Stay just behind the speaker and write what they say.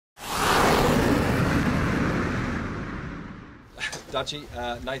Dutchy,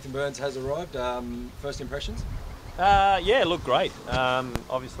 Nathan Burns has arrived. First impressions? Yeah, looked great.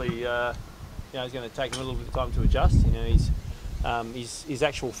 Obviously, you know, he's going to take him a little bit of time to adjust. You know, his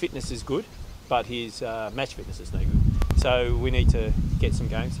actual fitness is good, but his match fitness is no good. So we need to get some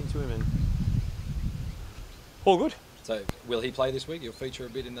games into him, and all good. So will he play this week? He'll feature a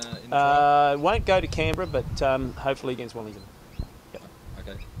bit in the trial? Won't go to Canberra, but hopefully against Wellington. Yep.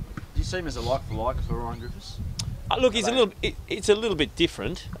 Okay. Do you see him as a like for like for Ryan Griffiths? Look, he's it's a little bit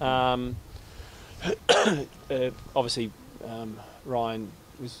different. Obviously, Ryan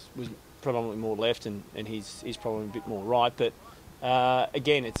was predominantly more left, and he's probably a bit more right. But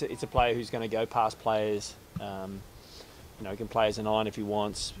again, it's a player who's going to go past players. You know, he can play as a 9 if he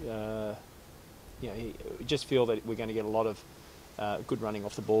wants. You know, just feel that we're going to get a lot of good running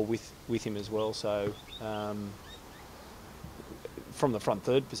off the ball with him as well. So. From the front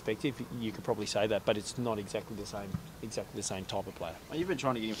third perspective, you could probably say that, but it's not exactly the same type of player. Well, you've been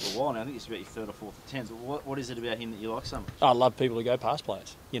trying to get him for a while now. I think it's about your third or fourth attempt. So what is it about him that you like so much? I love people who go past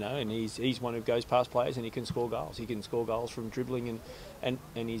players, you know, and he's one who goes past players and he can score goals. He can score goals from dribbling and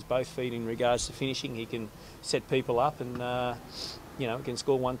he's both feet in regards to finishing. He can set people up and you know, can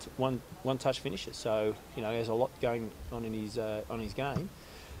score one touch finishes. So you know, there's a lot going on in his game,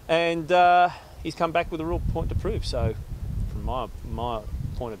 and he's come back with a real point to prove. So. From my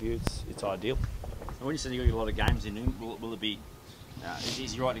point of view, it's ideal. And when you said you got a lot of games in him, will it be?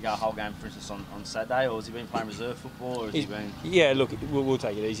 Is he right to go a whole game, for instance, on Saturday, or has he been playing reserve football, or has he been? Yeah, look, we'll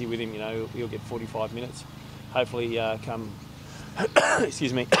take it easy with him. You know, he'll get 45 minutes. Hopefully, come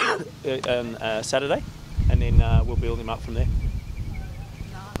excuse me, on Saturday, and then we'll build him up from there.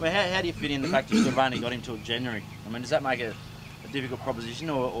 Well, how do you fit in the fact that you've only got him till January? I mean, does that make a difficult proposition,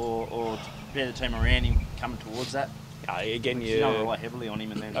 or prepare the team around him coming towards that? Again, you don't rely heavily on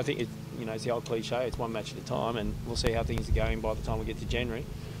him, and then I think you know, it's the old cliche. It's one match at a time, and we'll see how things are going by the time we get to January.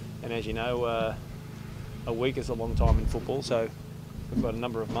 And as you know, a week is a long time in football, so we've got a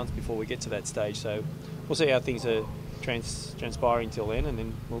number of months before we get to that stage. So we'll see how things are transpiring till then, and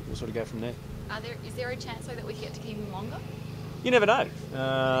then we'll sort of go from there. Is there a chance though that we get to keep him longer? You never know.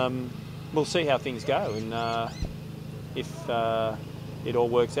 We'll see how things go, and if it all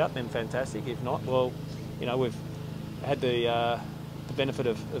works out, then fantastic. If not, well, you know, we've had the benefit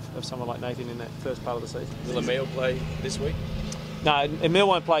of someone like Nathan in that first part of the season. Will Emil play this week? No, Emil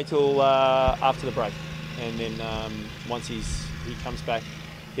won't play till after the break, and then once he comes back,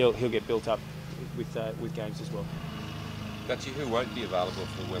 he'll get built up with games as well. Dutchy, who won't be available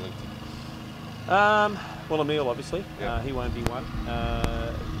for Wellington? Well, Emil obviously, yeah. He won't be one.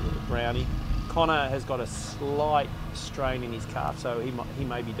 Brownie, Connor has got a slight strain in his calf, so he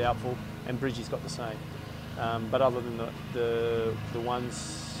may be doubtful, and Bridgie's got the same. But other than the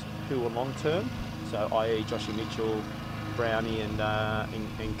ones who are long term, so i.e. Joshy Mitchell, Brownie and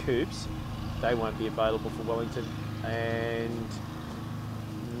Coops, they won't be available for Wellington, and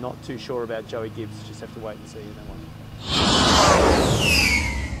not too sure about Joey Gibbs. Just have to wait and see that one.